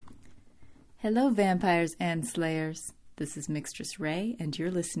Hello, vampires and slayers. This is Mixtress Ray, and you're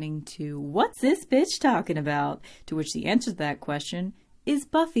listening to What's This Bitch Talking About? To which the answer to that question is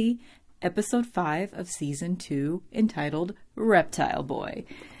Buffy, episode 5 of season 2, entitled Reptile Boy.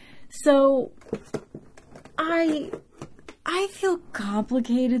 So, I feel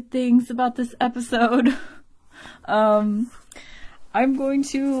complicated things about this episode. I'm going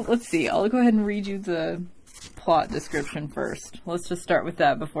to, let's see, I'll go ahead and read you the plot description first. Let's just start with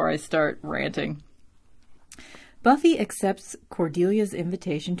that before I start ranting. Buffy accepts Cordelia's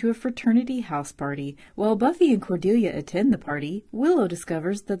invitation to a fraternity house party. While Buffy and Cordelia attend the party, Willow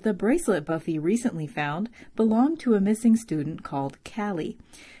discovers that the bracelet Buffy recently found belonged to a missing student called Callie.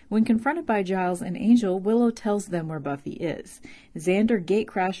 When confronted by Giles and Angel, Willow tells them where Buffy is. Xander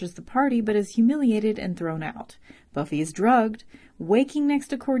gatecrashes the party but is humiliated and thrown out. Buffy is drugged, waking next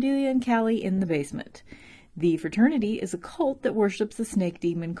to Cordelia and Callie in the basement. The fraternity is a cult that worships a snake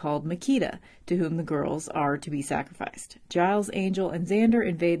demon called Makita, to whom the girls are to be sacrificed. Giles, Angel, and Xander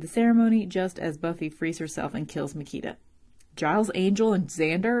invade the ceremony just as Buffy frees herself and kills Makita. Giles, Angel, and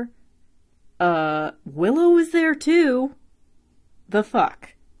Xander? Willow is there too. The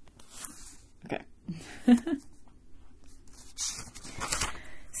fuck? Okay.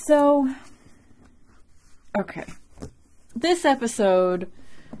 So, okay. This episode,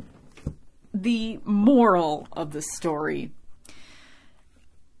 the moral of the story.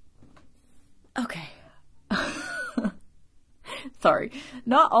 Okay. Sorry.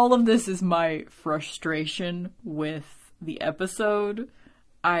 Not all of this is my frustration with the episode.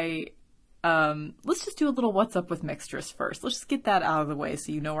 Let's just do a little what's up with Mixtress first. Let's just get that out of the way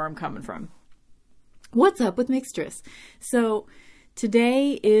so you know where I'm coming from. What's up with Mixtress? So,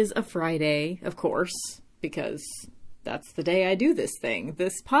 today is a Friday, of course, because that's the day I do this thing.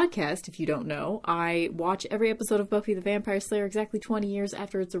 This podcast, if you don't know, I watch every episode of Buffy the Vampire Slayer exactly 20 years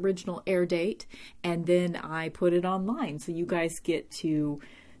after its original air date, and then I put it online. So you guys get to,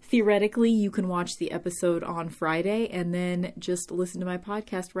 theoretically, you can watch the episode on Friday and then just listen to my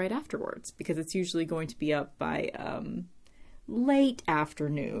podcast right afterwards, because it's usually going to be up by late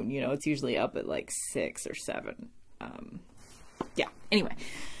afternoon. You know, it's usually up at like 6 or 7. Yeah, anyway.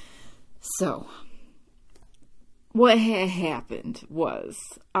 So what happened was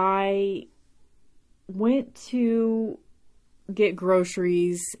I went to get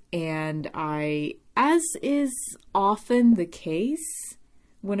groceries, and as is often the case,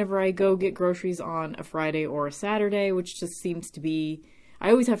 whenever I go get groceries on a Friday or a Saturday, which just seems to be,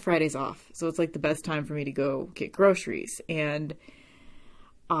 I always have Fridays off, so it's like the best time for me to go get groceries, and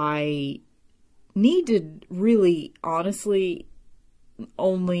I need to really, honestly,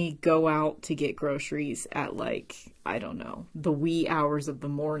 only go out to get groceries at like, I don't know, the wee hours of the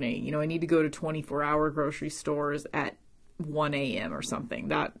morning. You know, I need to go to 24-hour grocery stores at 1 a.m. or something.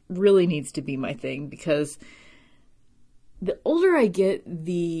 That really needs to be my thing, because the older I get,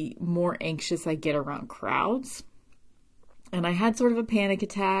 the more anxious I get around crowds. And I had sort of a panic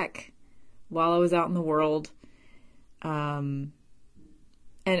attack while I was out in the world.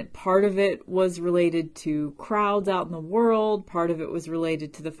 And part of it was related to crowds out in the world. Part of it was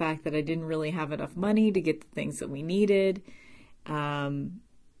related to the fact that I didn't really have enough money to get the things that we needed.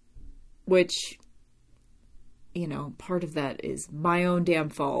 Which, you know, part of that is my own damn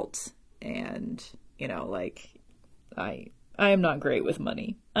fault. And, you know, like, I am not great with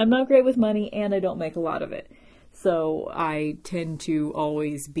money. I'm not great with money, and I don't make a lot of it. So I tend to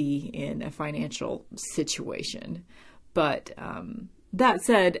always be in a financial situation. But, that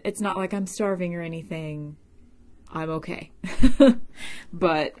said, it's not like I'm starving or anything. I'm okay.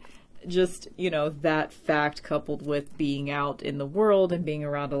 But just, you know, that fact coupled with being out in the world and being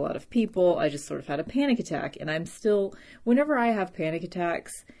around a lot of people, I just sort of had a panic attack. And I'm still, whenever I have panic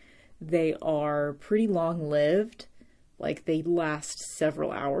attacks, they are pretty long-lived. Like, they last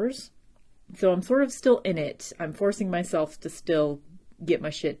several hours. So I'm sort of still in it. I'm forcing myself to still get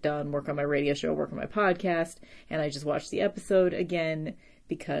my shit done, work on my radio show, work on my podcast, and I just watched the episode again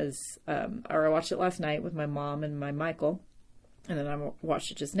because, or I watched it last night with my mom and my Michael, and then I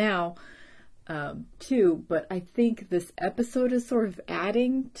watched it just now, too, but I think this episode is sort of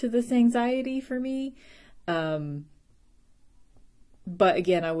adding to this anxiety for me, but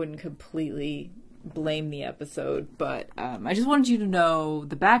again, I wouldn't completely blame the episode, but I just wanted you to know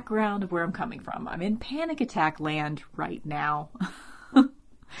the background of where I'm coming from. I'm in panic attack land right now.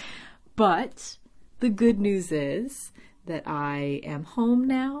 But the good news is that I am home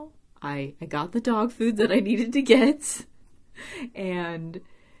now. I got the dog food that I needed to get, and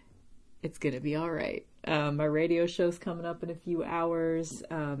it's gonna be all right. My radio show's coming up in a few hours.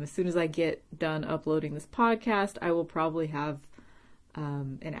 As soon as I get done uploading this podcast, I will probably have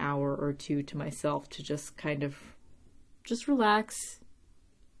an hour or two to myself to just kind of just relax,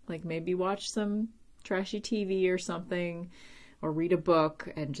 like maybe watch some trashy TV or something, or read a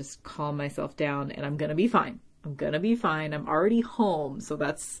book and just calm myself down, and I'm gonna be fine. I'm gonna be fine. I'm already home, so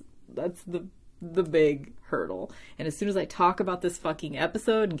that's the big hurdle. And as soon as I talk about this fucking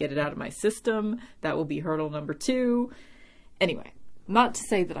episode and get it out of my system, that will be hurdle number 2. Anyway, not to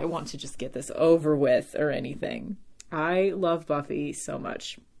say that I want to just get this over with or anything. I love Buffy so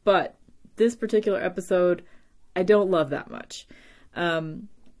much, but this particular episode, I don't love that much.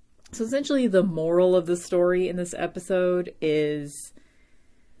 So essentially the moral of the story in this episode is,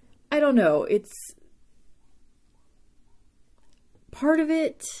 I don't know, it's part of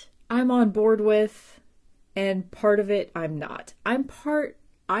it I'm on board with, and part of it I'm not.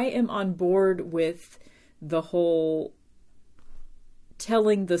 I am on board with the whole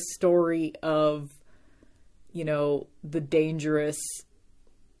telling the story of, you know, the dangerous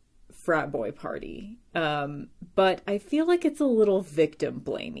frat boy party. But I feel like it's a little victim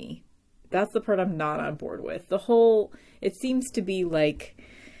blamey. That's the part I'm not on board with. It seems to be like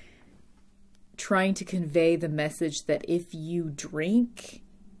trying to convey the message that if you drink,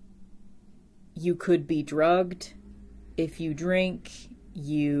 you could be drugged. If you drink,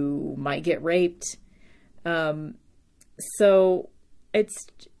 you might get raped. So it's,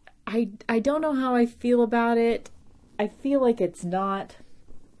 I don't know how I feel about it. I feel like it's not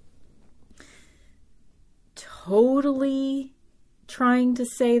totally trying to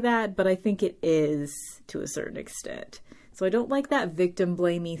say that, but I think it is to a certain extent. So I don't like that victim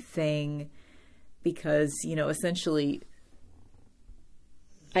blamey thing because, you know, essentially,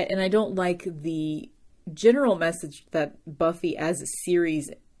 I don't like the general message that Buffy as a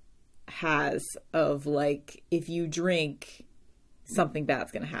series has of like, if you drink, something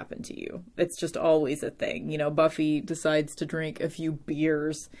bad's going to happen to you. It's just always a thing. You know, Buffy decides to drink a few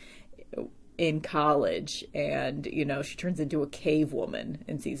beers in college and, you know, she turns into a cave woman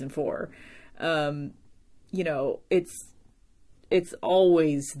in season 4. You know, it's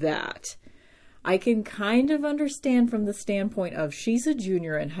always that. I can kind of understand from the standpoint of she's a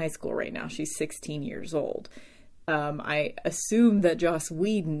junior in high school right now. She's 16 years old. I assume that Joss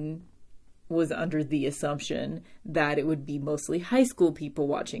Whedon was under the assumption that it would be mostly high school people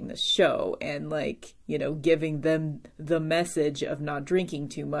watching this show, and like, you know, giving them the message of not drinking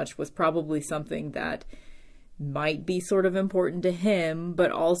too much was probably something that might be sort of important to him,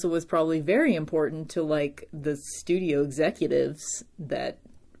 but also was probably very important to like the studio executives that,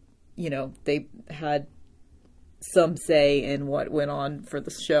 you know, they had some say in what went on for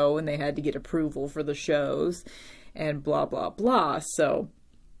the show and they had to get approval for the shows and blah, blah, blah. So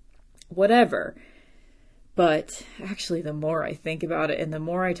whatever. But actually, the more I think about it and the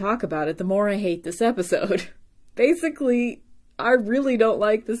more I talk about it, the more I hate this episode. Basically, I really don't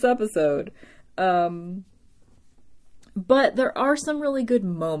like this episode. But there are some really good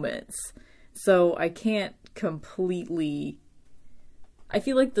moments. So I can't completely... I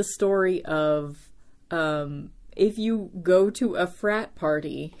feel like the story of if you go to a frat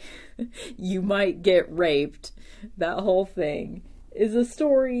party, you might get raped, that whole thing, is a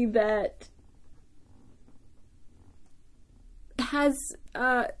story that has,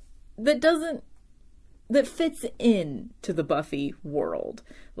 that fits in to the Buffy world.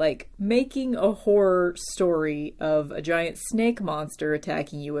 Like, making a horror story of a giant snake monster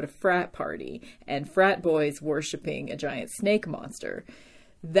attacking you at a frat party and frat boys worshipping a giant snake monster.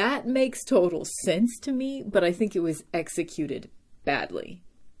 That makes total sense to me, but I think it was executed badly.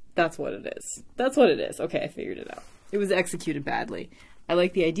 That's what it is. That's what it is. Okay, I figured it out. It was executed badly. I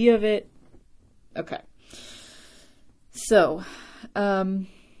like the idea of it. Okay. So,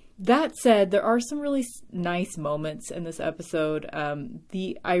 that said, there are some really nice moments in this episode.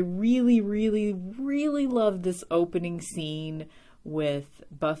 I really, really, really love this opening scene with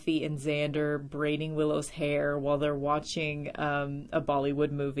Buffy and Xander braiding Willow's hair while they're watching a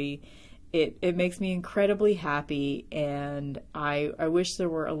Bollywood movie. It makes me incredibly happy, and I wish there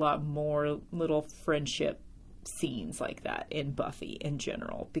were a lot more little friendship scenes like that in Buffy in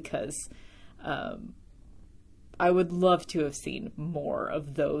general, because I would love to have seen more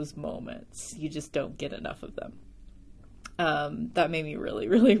of those moments. You just don't get enough of them. That made me really,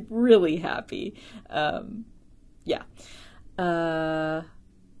 really, really happy. Yeah.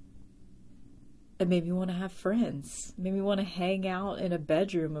 It made me want to have friends. It made me want to hang out in a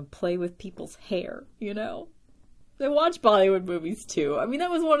bedroom and play with people's hair, you know? I watch Bollywood movies too. I mean,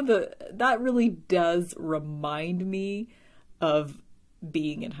 that really does remind me of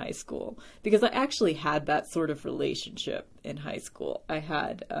being in high school, because I actually had that sort of relationship in high school. I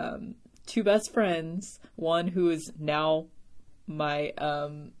had two best friends, one who is now my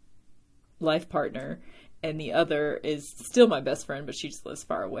life partner, and the other is still my best friend, but she just lives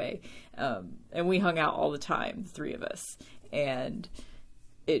far away. And we hung out all the time, the three of us. And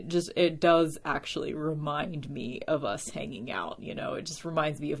it does actually remind me of us hanging out, you know. It just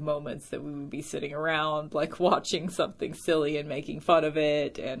reminds me of moments that we would be sitting around, like watching something silly and making fun of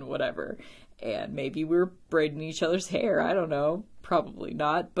it and whatever. And maybe we were braiding each other's hair. I don't know. Probably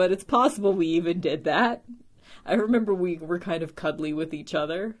not, but it's possible we even did that. I remember we were kind of cuddly with each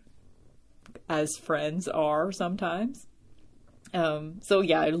other, as friends are sometimes. So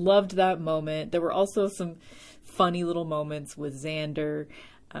yeah, I loved that moment. There were also some funny little moments with Xander,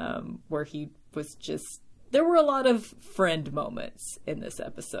 where he was just, there were a lot of friend moments in this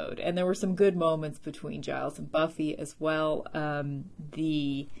episode, and there were some good moments between Giles and Buffy as well.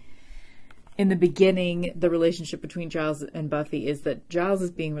 In the beginning, the relationship between Giles and Buffy is that Giles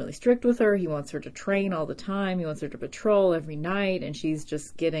is being really strict with her. He wants her to train all the time. He wants her to patrol every night, and she's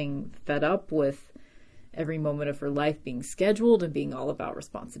just getting fed up with every moment of her life being scheduled and being all about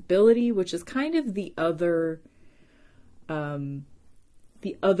responsibility, which is kind of the other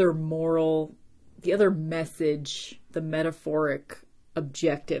message, the metaphoric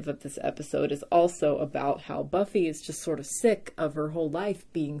objective of this episode is also about how Buffy is just sort of sick of her whole life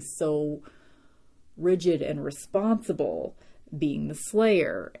being so rigid and responsible, being the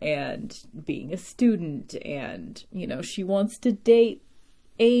Slayer and being a student, and, you know, she wants to date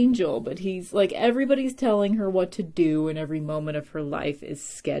Angel, but he's like, everybody's telling her what to do and every moment of her life is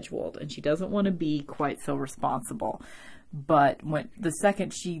scheduled, and she doesn't want to be quite so responsible. But when the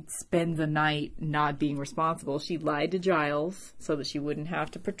second she spends a night not being responsible, she lied to Giles so that she wouldn't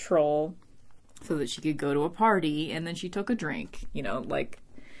have to patrol, so that she could go to a party, and then she took a drink, you know, like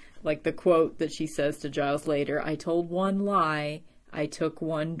the quote that she says to Giles later, "I told one lie, I took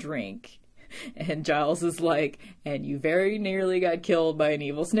one drink." And Giles is like, "And you very nearly got killed by an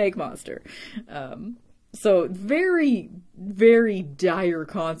evil snake monster." So very, very dire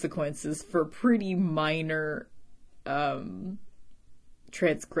consequences for pretty minor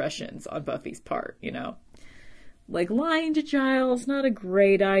transgressions on Buffy's part, you know. Like, lying to Giles, not a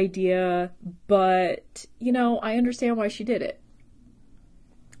great idea, but, you know, I understand why she did it.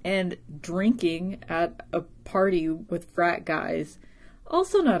 And drinking at a party with frat guys,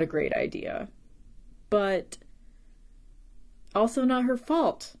 also not a great idea, but also not her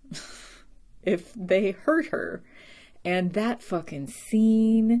fault if they hurt her. And that fucking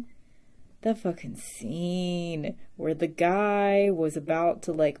scene where the guy was about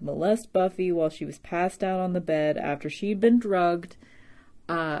to, like, molest Buffy while she was passed out on the bed after she'd been drugged.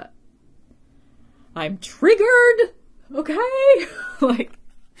 I'm triggered, okay? Like,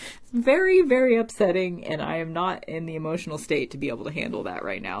 it's very, very upsetting, and I am not in the emotional state to be able to handle that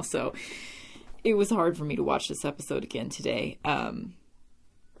right now. So it was hard for me to watch this episode again today.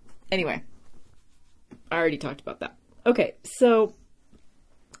 Anyway, I already talked about that. Okay, so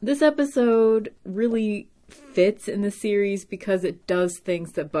this episode really fits in the series because it does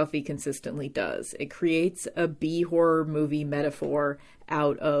things that Buffy consistently does. It creates a B-horror movie metaphor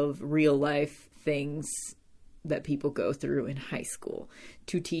out of real life things that people go through in high school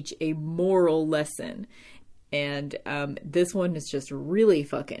to teach a moral lesson. And this one is just really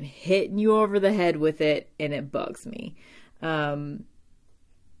fucking hitting you over the head with it, and it bugs me.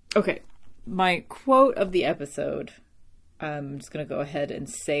 Okay, my quote of the episode, I'm just going to go ahead and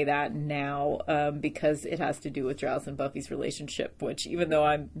say that now, because it has to do with Giles and Buffy's relationship, which, even though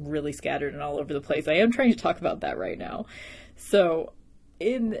I'm really scattered and all over the place, I am trying to talk about that right now. So,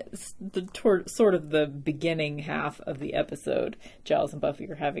 in the sort of the beginning half of the episode, Giles and Buffy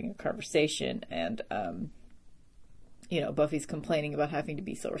are having a conversation, and, you know, Buffy's complaining about having to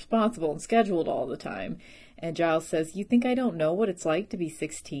be so responsible and scheduled all the time. And Giles says, "You think I don't know what it's like to be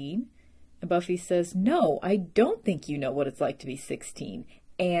 16? And Buffy says, "No, I don't think you know what it's like to be 16,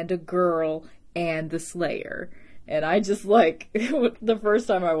 and a girl, and the Slayer." And I just, like, the first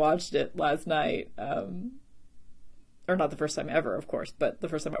time I watched it last night, or not the first time ever, of course, but the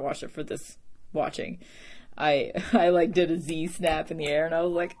first time I watched it for this watching, I like did a Z snap in the air, and I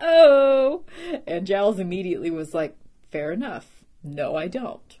was like, "Oh!" And Giles immediately was like, "Fair enough. No, I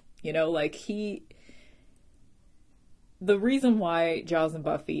don't." You know, like, the reason why Giles and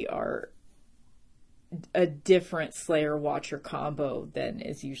Buffy are a different Slayer Watcher combo than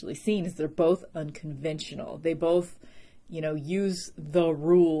is usually seen is they're both unconventional. They both, you know, use the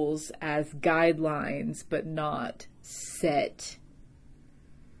rules as guidelines, but not set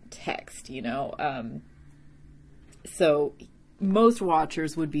text, you know. So most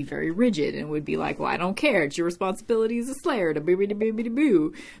watchers would be very rigid and would be like, "Well, I don't care. It's your responsibility as a Slayer to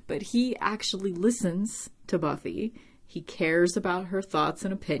boo-boo-boo-boo-boo." But he actually listens to Buffy. He cares about her thoughts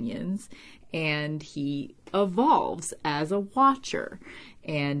and opinions, and he evolves as a watcher.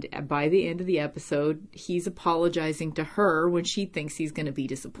 And by the end of the episode, he's apologizing to her when she thinks he's going to be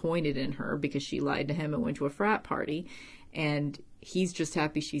disappointed in her because she lied to him and went to a frat party. And he's just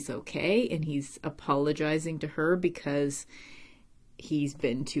happy she's okay, and he's apologizing to her because he's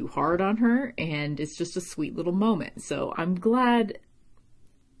been too hard on her, and it's just a sweet little moment. So I'm glad,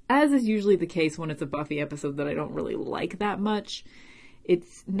 as is usually the case when it's a Buffy episode that I don't really like that much,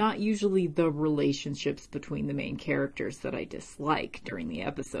 it's not usually the relationships between the main characters that I dislike during the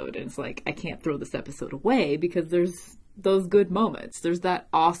episode. And it's like, I can't throw this episode away because there's those good moments. There's that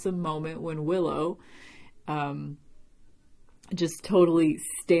awesome moment when Willow just totally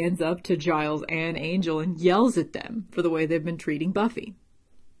stands up to Giles and Angel and yells at them for the way they've been treating Buffy.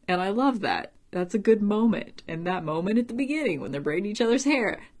 And I love that. That's a good moment. And that moment at the beginning when they're braiding each other's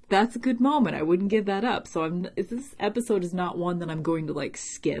hair, that's a good moment. I wouldn't give that up. So this episode is not one that I'm going to like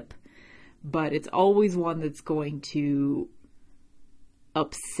skip, but it's always one that's going to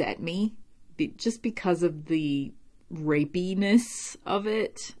upset me just because of the rapiness of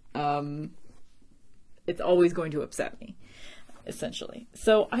it. It's always going to upset me, essentially.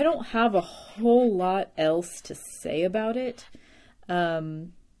 So I don't have a whole lot else to say about it.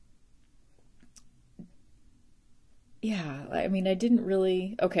 Yeah, I mean, I didn't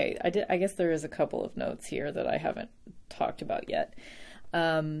really... Okay, I guess there is a couple of notes here that I haven't talked about yet.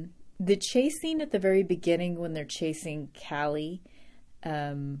 The chase scene at the very beginning when they're chasing Callie,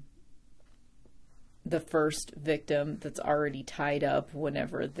 the first victim that's already tied up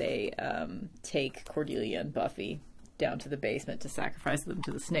whenever they take Cordelia and Buffy down to the basement to sacrifice them to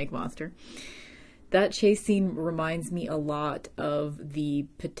the snake monster. That chase scene reminds me a lot of the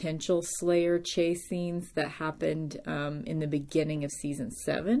potential Slayer chase scenes that happened in the beginning of season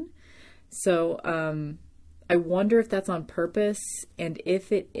 7. So I wonder if that's on purpose, and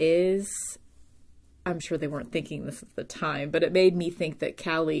if it is, I'm sure they weren't thinking this at the time, but it made me think that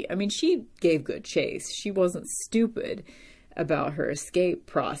Callie, I mean, she gave good chase. She wasn't stupid about her escape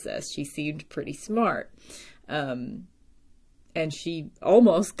process. She seemed pretty smart. And she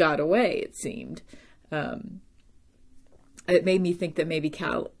almost got away, it seemed. It made me think that maybe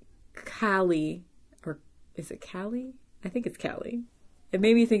Callie, or is it Callie? I think it's Callie. It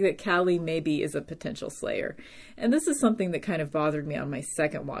made me think that Callie maybe is a potential Slayer. And this is something that kind of bothered me on my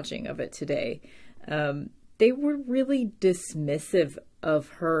second watching of it today. They were really dismissive of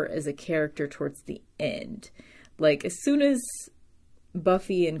her as a character towards the end. Like, as soon as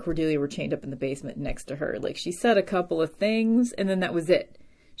Buffy and Cordelia were chained up in the basement next to her, like, she said a couple of things and then that was it.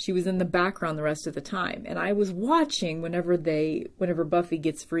 She was in the background the rest of the time. And I was watching whenever Buffy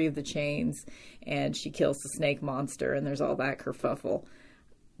gets free of the chains and she kills the snake monster and there's all that kerfuffle.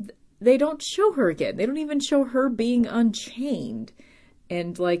 They don't show her again. They don't even show her being unchained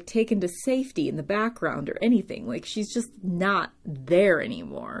and like taken to safety in the background or anything. Like, she's just not there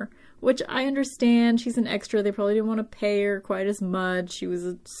anymore. Which I understand, she's an extra, they probably didn't want to pay her quite as much, she was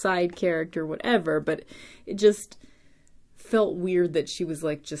a side character, whatever, but it just felt weird that she was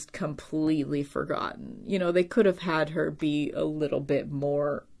like just completely forgotten. You know, they could have had her be a little bit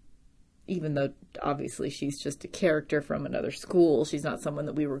more, even though obviously she's just a character from another school, she's not someone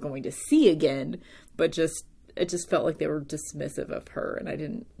that we were going to see again, but it just felt like they were dismissive of her, and I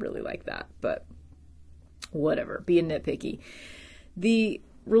didn't really like that, but whatever, being nitpicky. The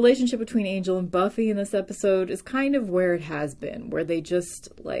relationship between Angel and Buffy in this episode is kind of where it has been, where they just,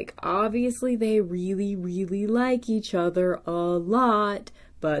 like, obviously they really, really like each other a lot,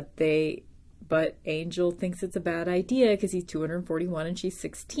 but Angel thinks it's a bad idea because he's 241 and she's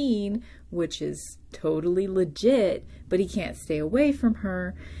 16, which is totally legit, but he can't stay away from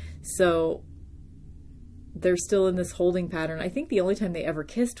her. So they're still in this holding pattern. I think the only time they ever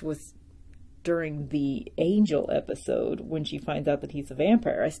kissed was during the Angel episode when she finds out that he's a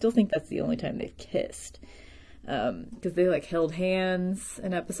vampire. I still think that's the only time they've kissed. Because they like held hands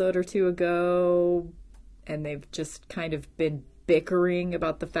an episode or two ago, and they've just kind of been bickering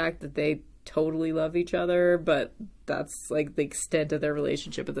about the fact that they totally love each other, but that's like the extent of their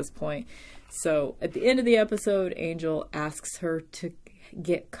relationship at this point. So at the end of the episode, Angel asks her to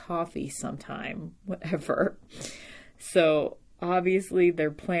get coffee sometime, whatever. So obviously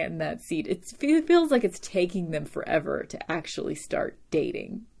they're planting that seed. It feels like it's taking them forever to actually start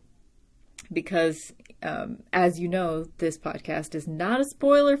dating. Because, as you know, this podcast is not a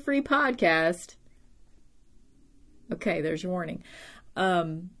spoiler-free podcast. Okay, there's your warning.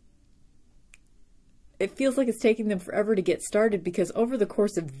 It feels like it's taking them forever to get started because over the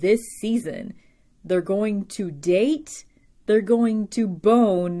course of this season, they're going to date, they're going to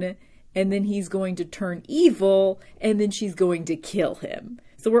bone, and then he's going to turn evil, and then she's going to kill him.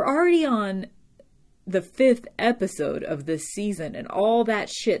 So we're already on the 5th episode of this season, and all that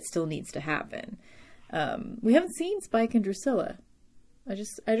shit still needs to happen. We haven't seen Spike and Drusilla. I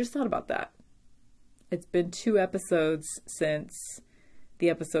just thought about that. It's been 2 episodes since the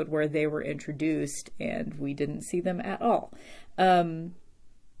episode where they were introduced, and we didn't see them at all. I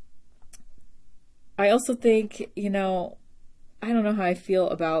also think, I don't know how I feel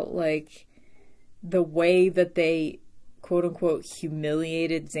about, like, the way that they, quote-unquote,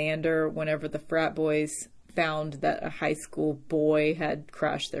 humiliated Xander whenever the frat boys found that a high school boy had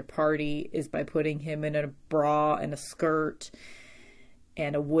crashed their party, is by putting him in a bra and a skirt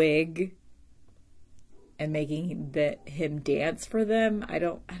and a wig and making him dance for them. I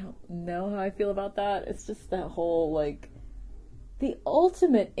don't know how I feel about that. It's just that whole, like, the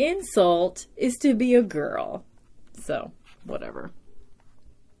ultimate insult is to be a girl. So, whatever.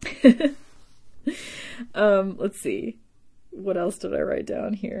 Let's see. What else did I write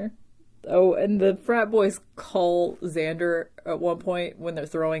down here? Oh, and the frat boys call Xander at one point when they're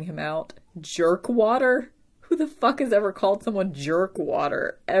throwing him out jerk water. Who the fuck has ever called someone jerk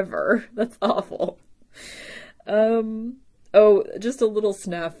water ever? That's awful. Oh, just a little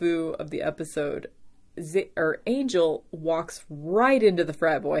snafu of the episode. Angel walks right into the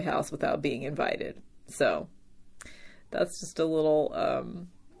frat boy house without being invited. So that's just a little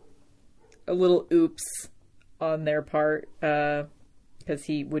oops on their part, because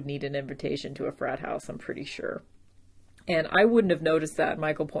he would need an invitation to a frat house, I'm pretty sure. And I wouldn't have noticed that.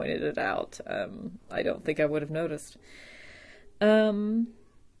 Michael pointed it out. I don't think I would have noticed.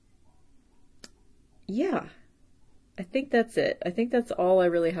 Yeah. I think that's it. I think that's all I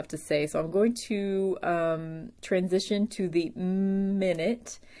really have to say. So I'm going to transition to the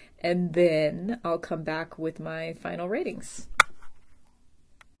minute, and then I'll come back with my final ratings.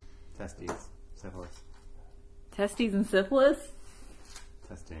 Testes. Syphilis. Testes and syphilis?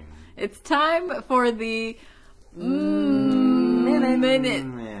 Testing. It's time for the minute.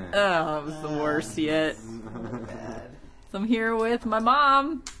 Oh, it was the worst yet. So I'm here with my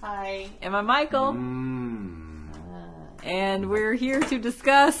mom. Hi. And my Michael. And we're here to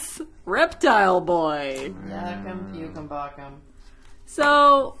discuss Reptile Boy. Yuckum, puckum, bockum.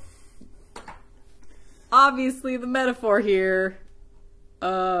 So, obviously the metaphor here,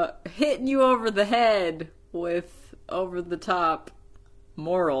 hitting you over the head with over-the-top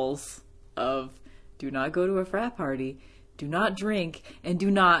morals of do not go to a frat party, do not drink, and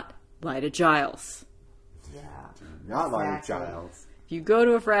do not lie to Giles. Yeah. Not like Giles. If you go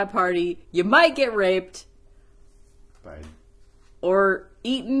to a frat party, you might get raped. Or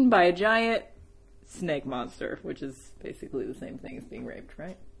eaten by a giant snake monster, which is basically the same thing as being raped,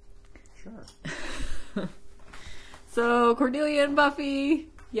 right? Sure. So, Cordelia and Buffy,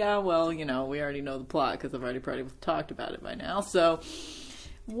 yeah, well, we already know the plot because I've already probably talked about it by now. So,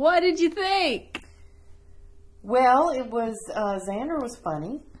 what did you think? Well, it was, Xander was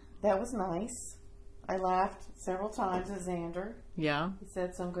funny. That was nice. I laughed several times at Xander. Yeah. He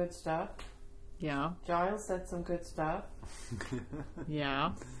said some good stuff. Yeah. Giles said some good stuff.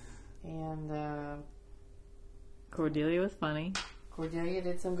 Yeah. And, Cordelia was funny. Cordelia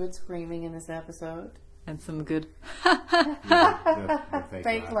did some good screaming in this episode. And some good The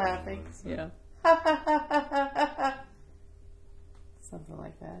fake laughing. Yeah. Something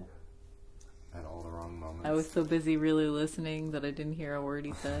like that. At all the wrong moments. I was so busy really listening that I didn't hear a word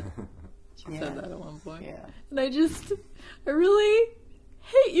he said. She Yeah. said that at one point. Yeah. And I really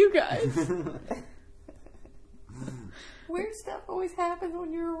hate you guys. Weird stuff always happens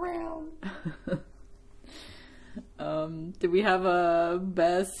when you're around. Did we have a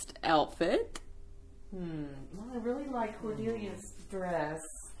best outfit? Well, I really like Cordelia's dress.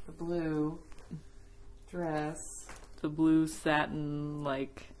 The blue dress. The blue satin,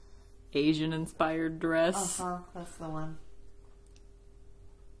 like, Asian-inspired dress. Uh-huh, that's the one.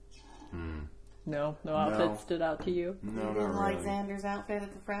 No outfit No. stood out to you? No, You didn't not like really. Xander's outfit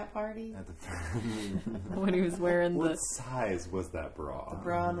at the frat party? At the When he was wearing What the... size was that bra?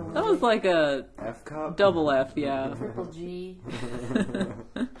 Bra and the That was like a F cup? double F, yeah. triple G.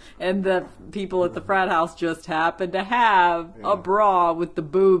 And the people at the frat house just happened to have a bra with the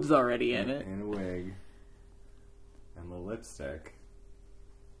boobs already in it. And a wig. And the lipstick.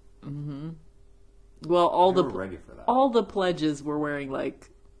 Well, all They the were ready for that. all the pledges were wearing like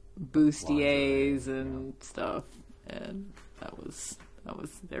bustiers Lingerie, and stuff, and that was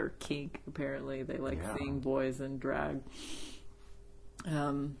their kink. Apparently, they like Yeah. seeing boys in drag.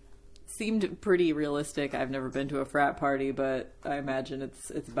 Seemed pretty realistic. I've never been to a frat party, but I imagine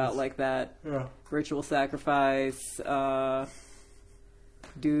it's about like that. Yeah. Ritual sacrifice,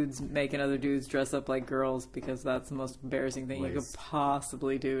 dudes making other dudes dress up like girls because that's the most embarrassing thing you could Laced.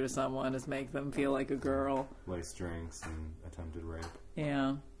 possibly do to someone is make them feel like a girl. Lace drinks and attempted rape.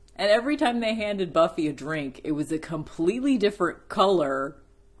 Yeah. And every time they handed Buffy a drink, it was a completely different color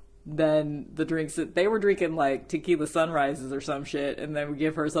than the drinks that they were drinking, like tequila sunrises or some shit, and then we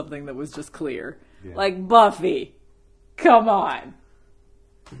give her something that was just clear. Yeah. Like, Buffy, come on.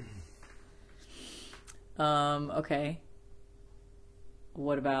 Okay.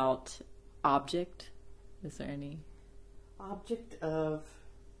 What about object? Is there any? Object of...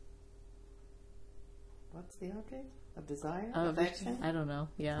 What's the object? Of desire? Of- Affection? I don't know.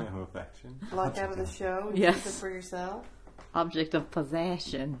 Yeah. No affection. Like out of the show? Yes. Use it for yourself? Object of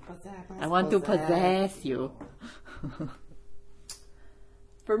possession. Exactly. I want to possess you.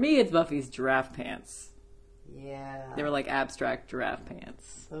 For me, it's Buffy's giraffe pants. Yeah. They were like abstract giraffe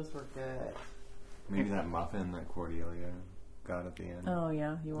pants. Those were good. Maybe that muffin that Cordelia got at the end. Oh,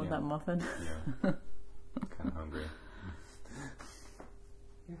 yeah. You want Yeah. that muffin? Yeah. Kind of hungry.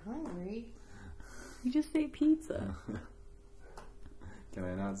 You're hungry? You just ate pizza. Can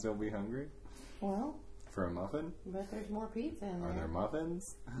I not still be hungry? Well, For a muffin? but there's more pizza in Are there there.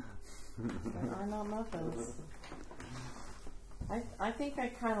 muffins? There are not muffins. I think I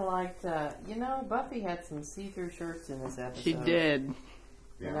kind of liked, Buffy had some see-through shirts in this episode. She did.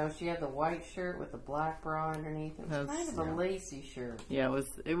 You know, she had the white shirt with the black bra underneath. It was kind of a lacy shirt. Yeah,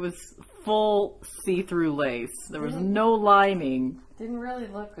 it was full see-through lace. There was no lining. Didn't really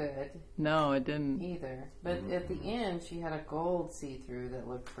look good No, it didn't. either. But at the end, she had a gold see-through that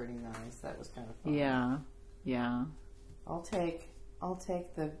looked pretty nice. That was kind of fun. Yeah. Yeah. I'll take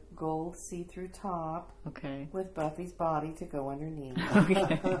the gold see-through top Okay. with Buffy's body to go underneath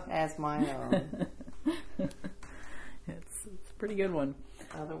Okay. as my own. It's a pretty good one.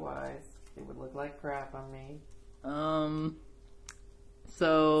 Otherwise, it would look like crap on me.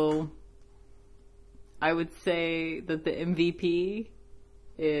 So I would say that the MVP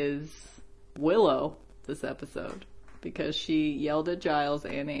is Willow this episode because she yelled at Giles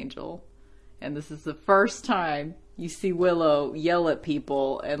and Angel. And this is the first time you see Willow yell at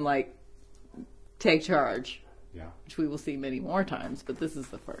people and like take charge, Yeah. which we will see many more times, but this is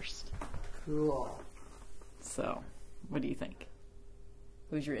the first. Cool. So, what do you think?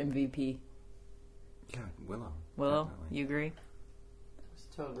 Who's your MVP? Yeah, Willow. Willow, Definitely. you agree? It was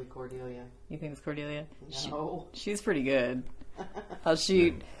totally Cordelia. You think it's Cordelia? No. She's pretty good. She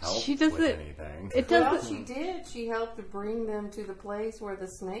Help does with it. anything. It Well, doesn't. she did. She helped to bring them to the place where the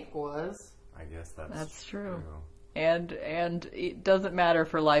snake was. I guess That's true. And it doesn't matter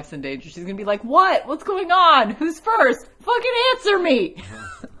if her life's in danger. She's gonna be like, "What? What's going on? Who's first? Fucking answer me!"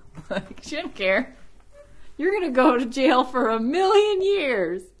 Like, she didn't care. You're gonna go to jail for 1,000,000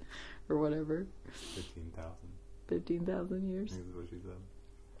 years, or whatever. 15,000. 15,000 years. Is what she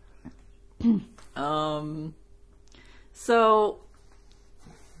said. So,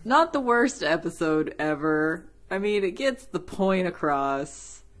 not the worst episode ever. I mean, it gets the point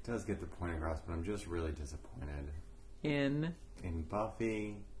across It does get the point across, but I'm just really disappointed in. in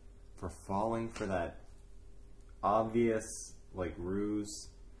Buffy for falling for that obvious, like, ruse.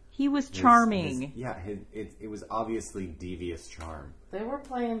 He was charming. It was obviously devious charm. They were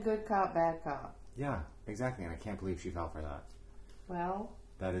playing good cop, bad cop. Yeah, exactly, and I can't believe she fell for that. Well,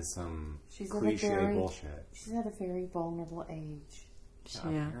 That is some she's in a cliche very bullshit. she's at a very vulnerable age.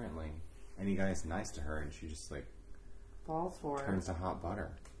 Yeah. Apparently. And you guys nice to her, and she just, like, Falls for it. turns to hot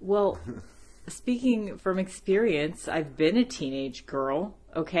butter. Well, speaking from experience, I've been a teenage girl,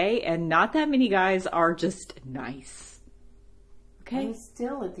 okay? And not that many guys are just nice. Okay? I'm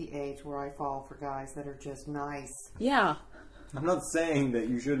still at the age where I fall for guys that are just nice. Yeah. I'm not saying that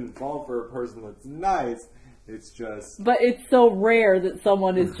you shouldn't fall for a person that's nice. It's just... But it's so rare that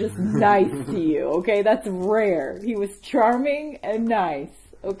someone is just nice to you, okay? That's rare. He was charming and nice,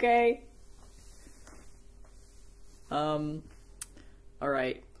 okay?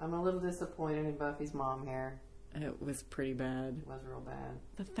 Alright. I'm a little disappointed in Buffy's mom hair. It was pretty bad. It was real bad.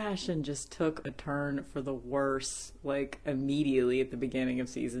 The fashion just took a turn for the worse, like, immediately at the beginning of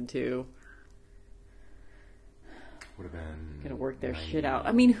season 2. Would have been... Gonna work their shit out.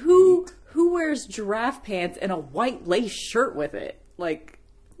 I mean, who wears giraffe pants and a white lace shirt with it? Like,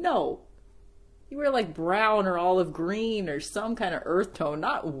 no. You wear like brown or olive green or some kind of earth tone,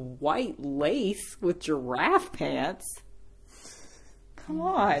 not white lace with giraffe pants. Come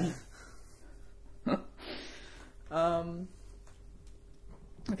on.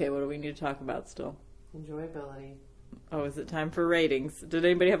 Okay, what do we need to talk about still? Enjoyability. Oh, is it time for ratings? Did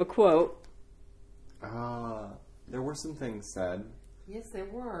anybody have a quote? There were some things said. Yes, there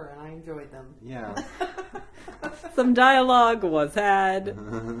were, and I enjoyed them. Yeah. Some dialogue was had,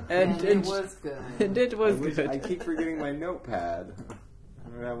 And it was good. and it was good. I keep forgetting my notepad. I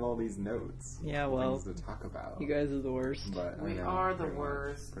don't have all these notes. Yeah, well, Things to talk about. you guys are the worst. But I We know, are the pretty much,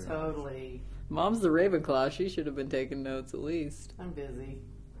 worst, pretty much. totally. Mom's the Ravenclaw. She should have been taking notes at least. I'm busy.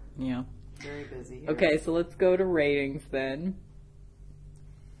 Yeah. Very busy here. Okay, so let's go to ratings then.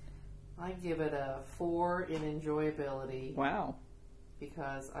 I give it a 4 in enjoyability Wow.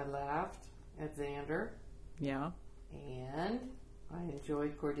 because I laughed at Xander Yeah. and I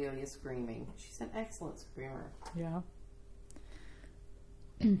enjoyed Cordelia screaming. She's an excellent screamer. Yeah.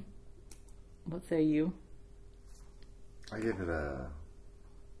 What say you? I give it a.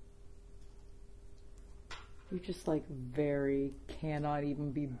 You just like very cannot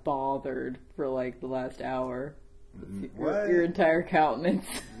even be bothered for like the last hour. What? Your entire countenance.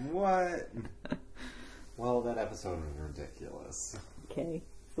 What? Well, that episode was ridiculous. Okay.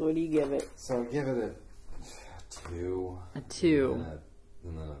 So what do you give it? So I give it a 2. A 2.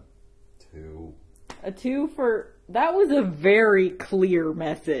 And then a 2. A 2 for that was a very clear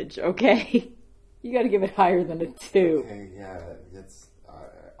message. Okay. You got to give it higher than a 2. Okay, yeah, it's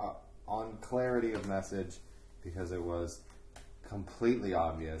on clarity of message because it was completely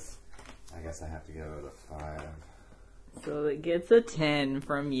obvious. I guess I have to give it a 5. So it gets a 10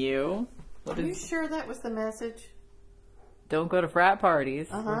 from you. Are you sure that was the message? Don't go to frat parties.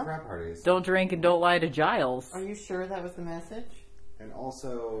 Uh-huh. Frat parties. Don't drink and don't lie to Giles. Are you sure that was the message? And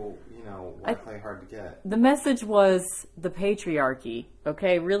also, why play hard to get? The message was the patriarchy.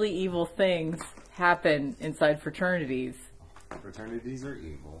 Okay, really evil things happen inside fraternities. Fraternities are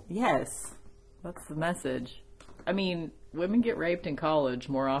evil. Yes, that's the message. I mean, women get raped in college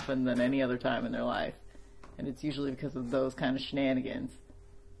more often than any other time in their life. And it's usually because of those kind of shenanigans.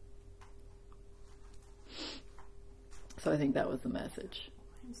 So I think that was the message.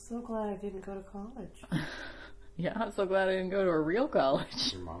 I'm so glad I didn't go to college. Yeah, I'm so glad I didn't go to a real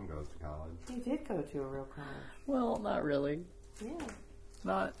college. Your mom goes to college. You did go to a real college. Well, not really. Yeah.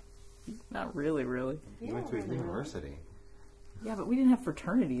 Not really. You went to a really, university. Yeah, but we didn't have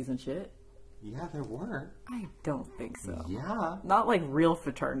fraternities and shit. Yeah, there were. I don't think so. Yeah. Not like real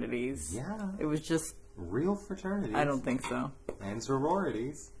fraternities. Yeah. It was just, Real fraternities. I don't think so. And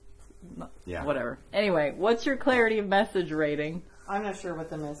sororities. Yeah. Whatever. Anyway, what's your clarity of message rating? I'm not sure what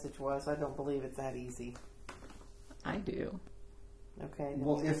the message was. I don't believe it's that easy. I do. Okay. then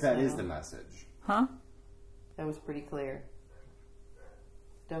Well, you if just that know. is the message. Huh? That was pretty clear.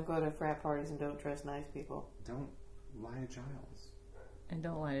 Don't go to frat parties and don't trust nice people. Don't lie to Giles. And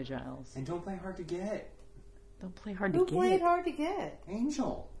don't lie to Giles. And don't play hard to get. Don't play hard Who to played get. hard to get?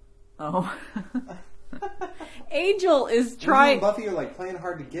 Angel. Oh. Angel is Angel trying. and Buffy are like playing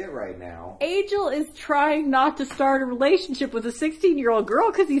hard to get right now. Angel is trying not to start a relationship with a 16-year-old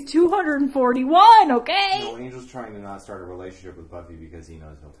girl because he's 241, okay? No, Angel's trying to not start a relationship with Buffy because he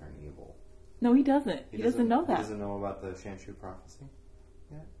knows he'll turn evil. No, he doesn't. He doesn't know He that. doesn't know about the Shanshu prophecy.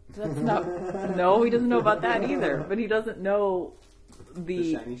 That's not. No, he doesn't know about that either. But he doesn't know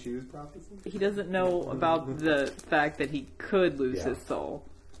The shiny shoes prophecy? He doesn't know about the fact that he could lose Yeah. his soul.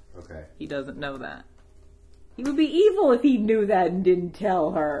 Okay. He doesn't know that. He would be evil if he knew that and didn't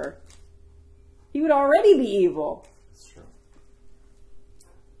tell her. He would already be evil. That's true.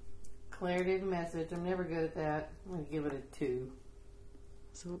 Clarity of message. I'm never good at that. I'm going to give it a 2.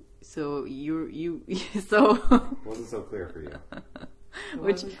 So you so Wasn't so clear for you. It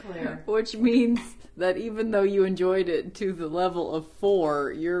which wasn't clear. which means that even though you enjoyed it to the level of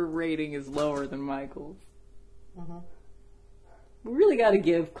 4, your rating is lower than Michael's. Mm-hmm. We really got to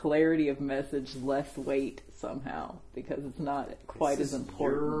give clarity of message less weight somehow because it's not quite It's as just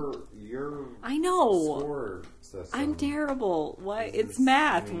important. Your I know. score system. I'm terrible. Why? This It's is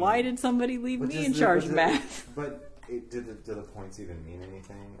math. mean. Why did somebody leave But me does in the- charge but of the- math? But do the points even mean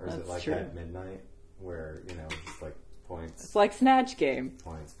anything? Or is That's it like true. at midnight where, just like points, It's like Snatch Game.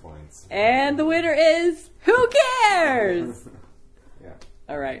 points. And the winner is who cares? Yeah.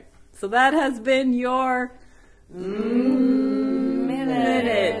 All right. So that has been your minute.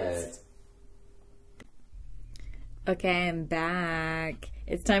 Okay, I'm back.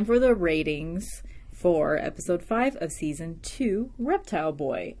 It's time for the ratings for episode 5 of season 2, Reptile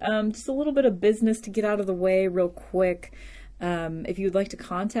Boy. Just a little bit of business to get out of the way real quick. If you'd like to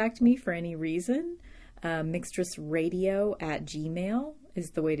contact me for any reason, mixtressradio@gmail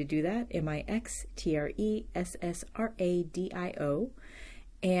is the way to do that. MIXTRESSRADIO.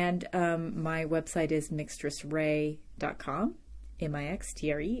 And my website is mixtressray.com.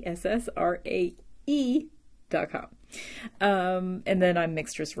 MIXTRESSRAE.com. And then I'm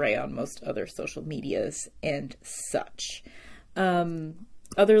Mixtress Ray on most other social medias and such.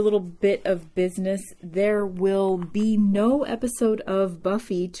 Other little bit of business, there will be no episode of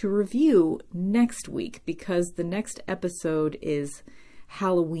Buffy to review next week because the next episode is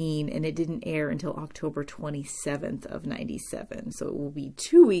Halloween and it didn't air until October 27th of 97. So it will be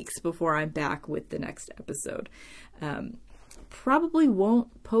 2 weeks before I'm back with the next episode. Probably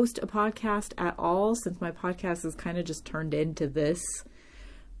won't post a podcast at all since my podcast is kind of just turned into this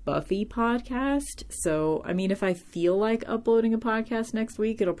Buffy podcast. So, I mean, if I feel like uploading a podcast next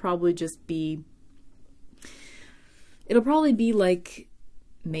week, it'll probably be like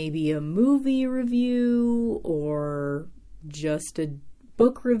maybe a movie review or just a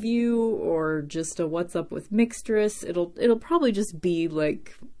book review or just a What's Up with Mixtress. It'll probably just be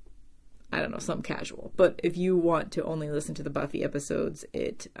like, I don't know, something casual. But if you want to only listen to the Buffy episodes,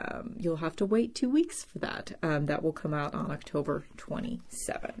 you'll have to wait 2 weeks for that. That will come out on October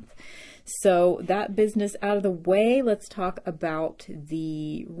 27th. So that business out of the way, let's talk about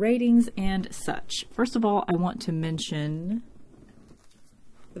the ratings and such. First of all, I want to mention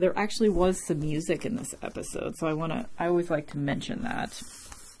there actually was some music in this episode, so I always like to mention that.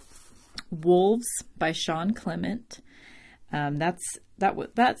 Wolves by Sean Clement.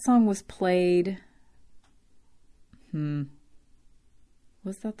 That song was played.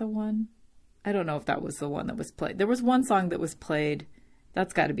 Was that the one? I don't know if that was the one that was played. There was one song that was played.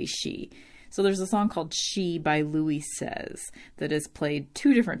 That's got to be She. So there's a song called She by Louis Says that is played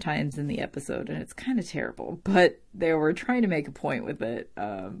 2 different times in the episode, and it's kind of terrible. But they were trying to make a point with it,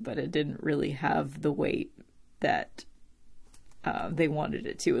 but it didn't really have the weight that they wanted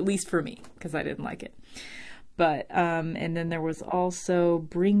it to, at least for me, because I didn't like it. But, and then there was also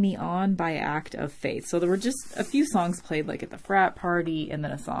Bring Me On by Act of Faith. So there were just a few songs played like at the frat party and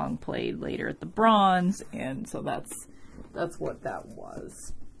then a song played later at the Bronze. And so that's what that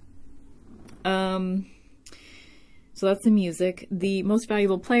was. So that's the music. The most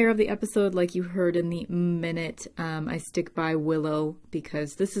valuable player of the episode, like you heard in the minute, I stick by Willow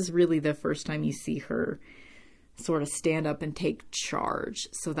because this is really the first time you see her sort of stand up and take charge.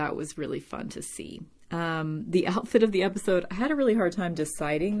 So that was really fun to see. The outfit of the episode, I had a really hard time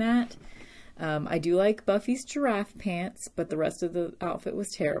deciding that. I do like Buffy's giraffe pants, but the rest of the outfit was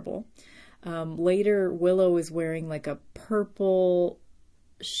terrible. Later, Willow is wearing like a purple,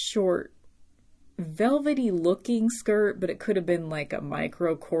 short, velvety looking skirt, but it could have been like a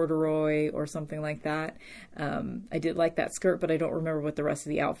micro corduroy or something like that. I did like that skirt, but I don't remember what the rest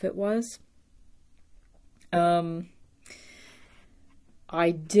of the outfit was.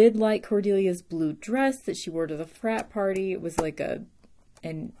 I did like Cordelia's blue dress that she wore to the frat party. It was like a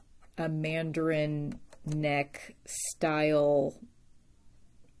mandarin neck style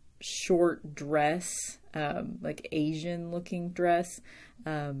short dress, like Asian looking dress.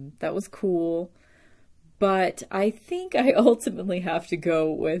 That was cool. But I think I ultimately have to go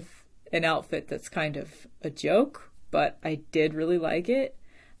with an outfit that's kind of a joke, but I did really like it.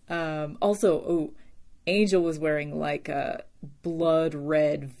 Angel was wearing like a blood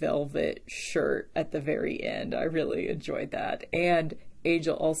red velvet shirt at the very end. I really enjoyed that. And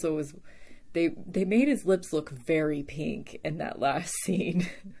Angel also was, they made his lips look very pink in that last scene.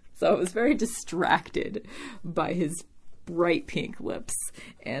 So I was very distracted by his bright pink lips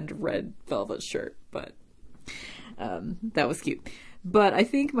and red velvet shirt, but that was cute. But I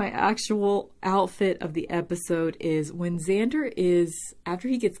think my actual outfit of the episode is when Xander is, after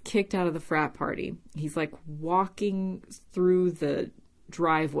he gets kicked out of the frat party, he's like walking through the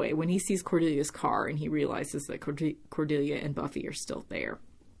driveway when he sees Cordelia's car and he realizes that Cordelia and Buffy are still there.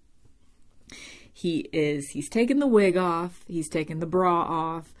 He's taken the wig off, he's taken the bra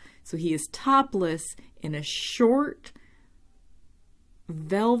off, so he is topless in a short,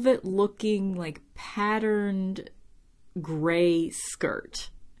 velvet looking, like patterned gray skirt,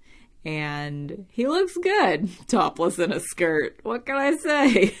 and he looks good topless in a skirt. What can I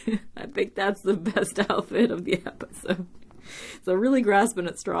say? I think that's the best outfit of the episode. So really grasping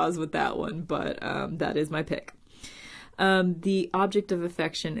at straws with that one, but that is my pick. The object of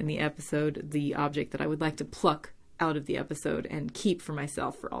affection in the episode, the object that I would like to pluck out of the episode and keep for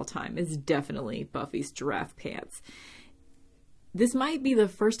myself for all time, is definitely Buffy's giraffe pants. This might be the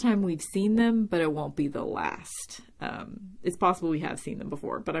first time we've seen them, but it won't be the last. It's possible we have seen them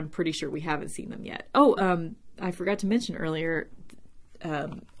before, but I'm pretty sure we haven't seen them yet. I forgot to mention earlier,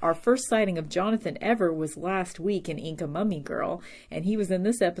 our first sighting of Jonathan ever was last week in Inca Mummy Girl, and he was in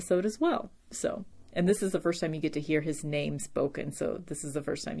this episode as well. So, and this is the first time you get to hear his name spoken, so this is the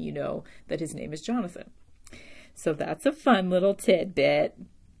first time you know that his name is Jonathan. So that's a fun little tidbit.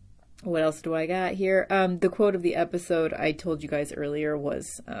 What else do I got here? The quote of the episode I told you guys earlier was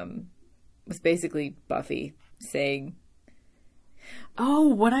basically Buffy saying, Oh,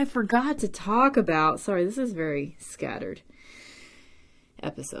 what I forgot to talk about. Sorry, this is very scattered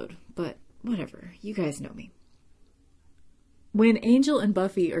episode, but whatever. You guys know me. When Angel and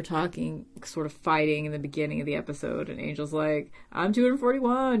Buffy are talking, sort of fighting in the beginning of the episode, and Angel's like, I'm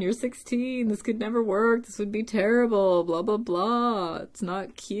 241, you're 16, this could never work, this would be terrible, blah, blah, blah, it's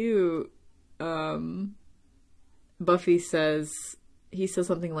not cute. Buffy says, he says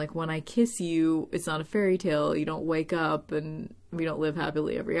something like, when I kiss you, it's not a fairy tale, you don't wake up, and we don't live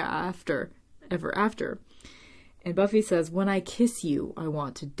happily ever after. And Buffy says, when I kiss you, I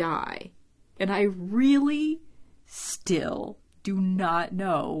want to die. And I really still do not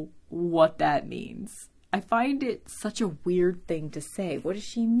know what that means. I find it such a weird thing to say. What does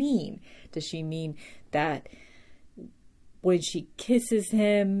she mean? Does she mean that when she kisses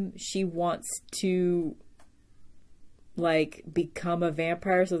him, she wants to, like, become a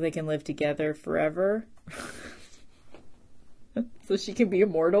vampire so they can live together forever? So she can be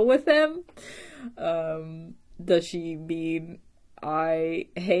immortal with him? Does she mean, I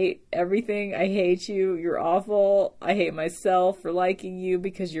hate everything, I hate you, you're awful, I hate myself for liking you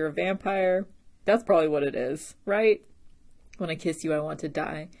because you're a vampire? That's probably what it is, right? When I kiss you, I want to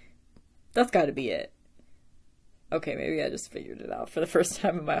die. That's gotta be it. Okay, maybe I just figured it out for the first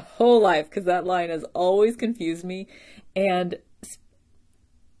time in my whole life, because that line has always confused me. And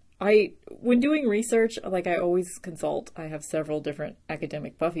when doing research, like, I always consult. I have several different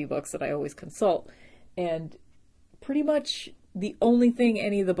academic Buffy books that I always consult. And pretty much the only thing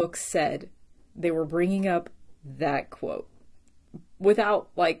any of the books said, they were bringing up that quote without,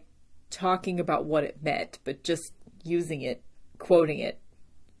 like, talking about what it meant, but just using it, quoting it,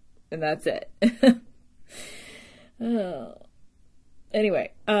 and that's it.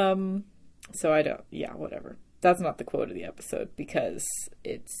 Anyway, so whatever. That's not the quote of the episode, because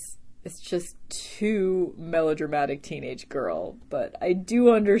it's just too melodramatic teenage girl, but I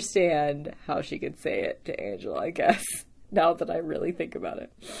do understand how she could say it to Angel, I guess, now that I really think about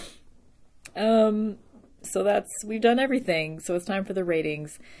it. So we've done everything, so it's time for the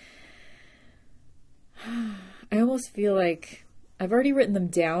ratings. I almost feel like, I've already written them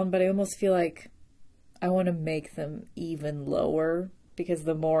down, but I almost feel like I want to make them even lower, because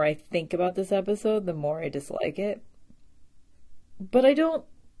the more I think about this episode, the more I dislike it. But I don't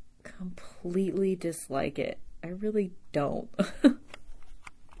completely dislike it. I really don't.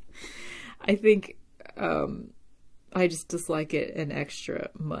 I think I just dislike it an extra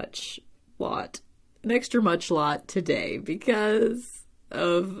much lot today because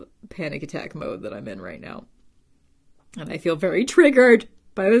of panic attack mode that I'm in right now. And I feel very triggered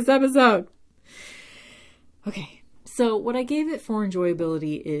by this episode. Okay, so what I gave it for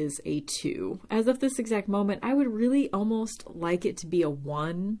enjoyability is a 2. As of this exact moment, I would really almost like it to be a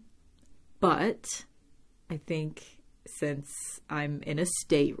 1, but I think since I'm in a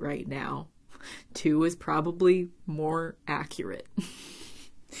state right now, 2 is probably more accurate.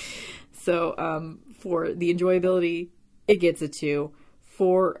 So for the enjoyability, it gets a 2.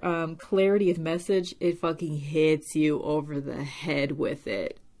 For clarity of message, it fucking hits you over the head with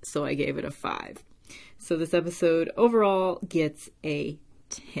it. So I gave it a 5. So this episode overall gets a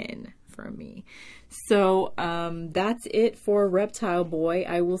 10 from me. So that's it for Reptile Boy.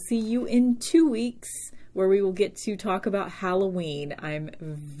 I will see you in 2 weeks, where we will get to talk about Halloween. I'm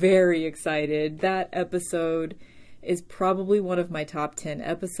very excited. That episode is probably one of my top 10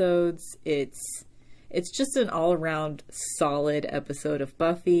 episodes. It's just an all-around solid episode of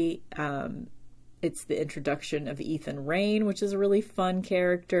Buffy. It's the introduction of Ethan Rayne, which is a really fun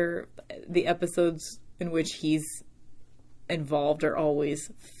character. The episodes in which he's involved are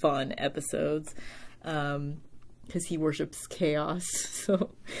always fun episodes, because he worships chaos.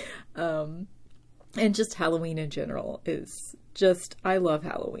 So, and just Halloween in general is just, I love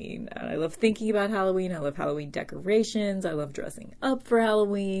Halloween. And I love thinking about Halloween. I love Halloween decorations. I love dressing up for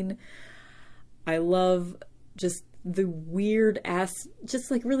Halloween. I love just the weird ass,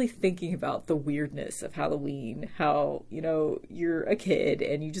 just like really thinking about the weirdness of Halloween. How, you're a kid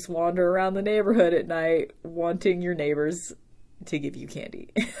and you just wander around the neighborhood at night wanting your neighbors to give you candy.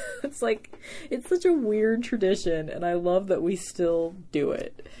 It's like, it's such a weird tradition, and I love that we still do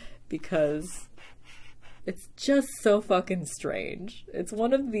it, because it's just so fucking strange. It's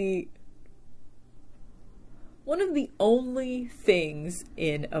one of the only things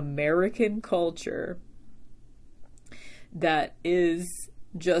in American culture that is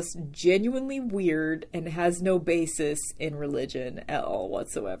just genuinely weird and has no basis in religion at all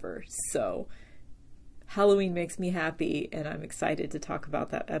whatsoever. So Halloween makes me happy, and I'm excited to talk about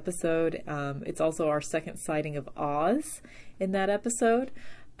that episode. It's also our second sighting of Oz in that episode.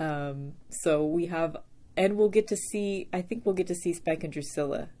 So we have And we'll get to see, I think we'll get to see Spike and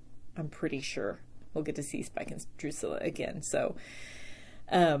Drusilla. I'm pretty sure we'll get to see Spike and Drusilla again. So,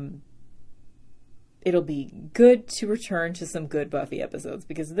 it'll be good to return to some good Buffy episodes,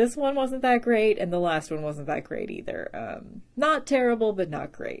 because this one wasn't that great and the last one wasn't that great either. Not terrible, but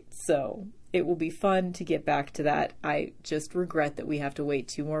not great. So it will be fun to get back to that. I just regret that we have to wait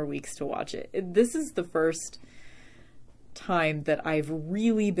 2 more weeks to watch it. This is the first time that I've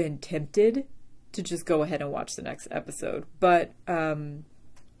really been tempted to just go ahead and watch the next episode. But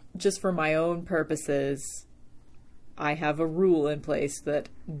just for my own purposes, I have a rule in place that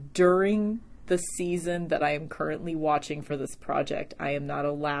during the season that I am currently watching for this project, I am not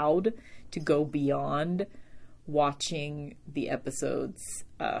allowed to go beyond watching the episodes,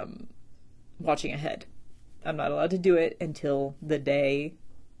 watching ahead. I'm not allowed to do it until the day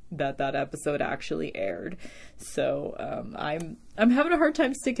that episode actually aired. So I'm having a hard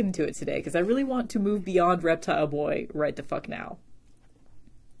time sticking to it today, because I really want to move beyond Reptile Boy right the fuck now.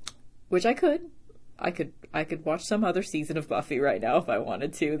 Which I could watch some other season of Buffy right now if I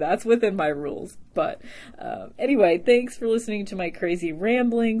wanted to. That's within my rules. But anyway, thanks for listening to my crazy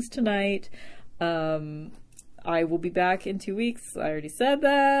ramblings tonight. I will be back in 2 weeks. I already said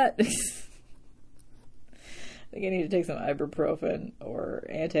that. I think I need to take some ibuprofen or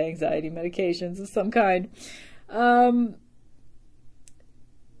anti-anxiety medications of some kind.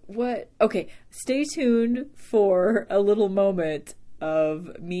 Okay, stay tuned for a little moment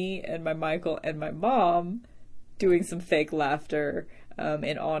of me and my Michael and my mom doing some fake laughter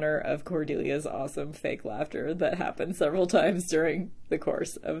in honor of Cordelia's awesome fake laughter that happened several times during the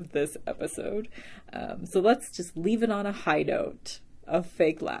course of this episode. So let's just leave it on a high note of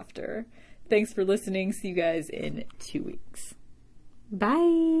fake laughter. Thanks for listening. See you guys in 2 weeks.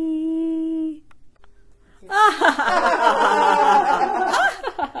 Bye.